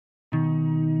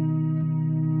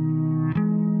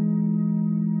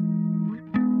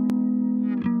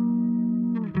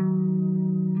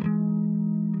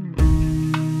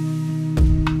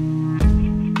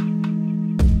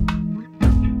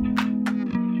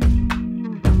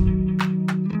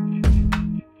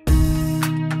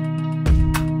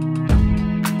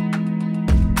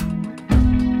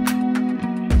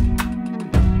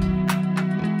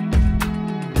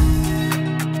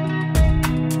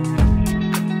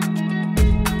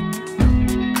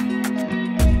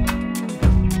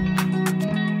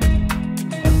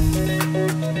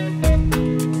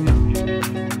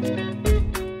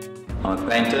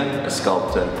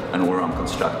sculptor and all-round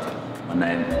constructor. My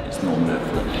name is Flynn.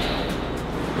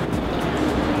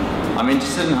 I'm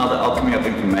interested in how the alchemy of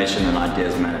information and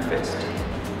ideas manifest,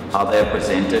 how they are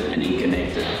presented and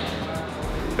connected,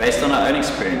 based on our own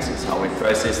experiences, how we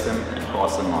process them and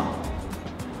pass them on.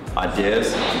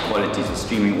 Ideas and qualities are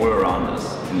streaming all around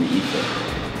us in the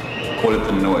ether. Call it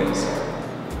the noise.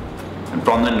 And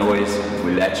from the noise,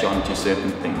 we latch on to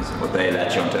certain things, or they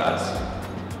latch on to us.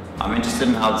 I'm interested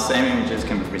in how the same images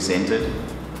can be presented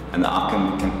and the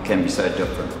outcome can be so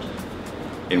different.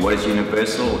 In what is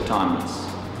universal or timeless,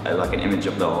 like an image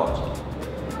of the heart,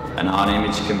 and how an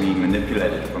image can be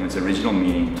manipulated from its original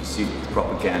meaning to suit the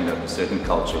propaganda of a certain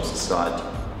culture or society,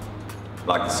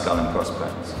 like the skull and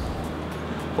crossbones.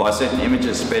 Why certain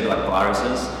images spread like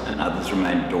viruses and others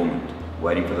remain dormant,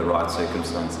 waiting for the right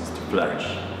circumstances to flourish.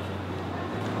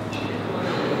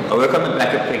 I work on the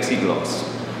back of plexiglass,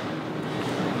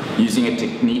 using a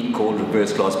technique called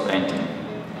reverse glass painting.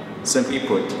 Simply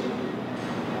put,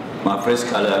 my first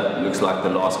color looks like the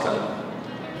last color.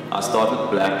 I start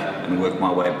with black and work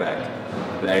my way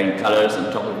back, layering colors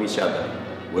on top of each other,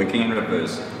 working in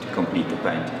reverse to complete the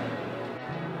painting.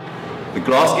 The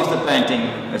glass gives the painting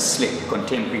a slick,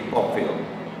 contemporary pop feel.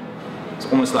 It's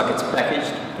almost like it's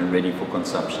packaged and ready for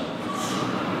consumption.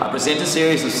 I present a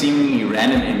series of seemingly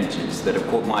random images that have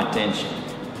caught my attention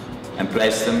and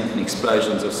place them in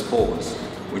explosions of spores,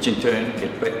 which in turn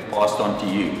get passed on to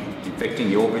you, infecting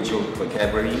your visual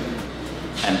vocabulary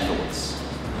and thoughts.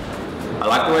 I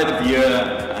like the way the viewer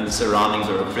and the surroundings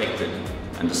are reflected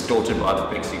and distorted by the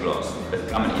plexiglass. They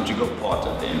become an integral part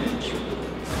of the image.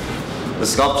 The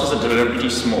sculptures are deliberately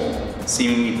small,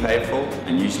 seemingly playful,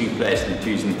 and usually placed in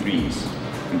 2s and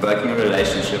 3s, invoking a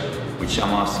relationship which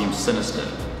somehow seems sinister,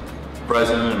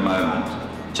 frozen in a moment,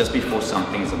 just before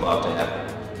something is about to happen.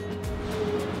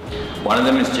 One of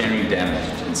them is generally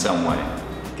damaged in some way,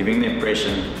 giving the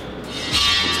impression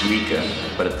it's weaker,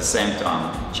 but at the same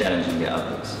time challenging the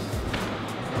others.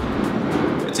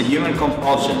 It's a human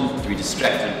compulsion to be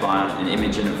distracted by an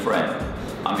image in a frame.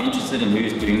 I'm interested in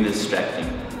who's doing the distracting,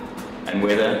 and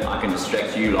whether I can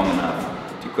distract you long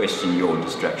enough to question your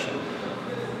distraction.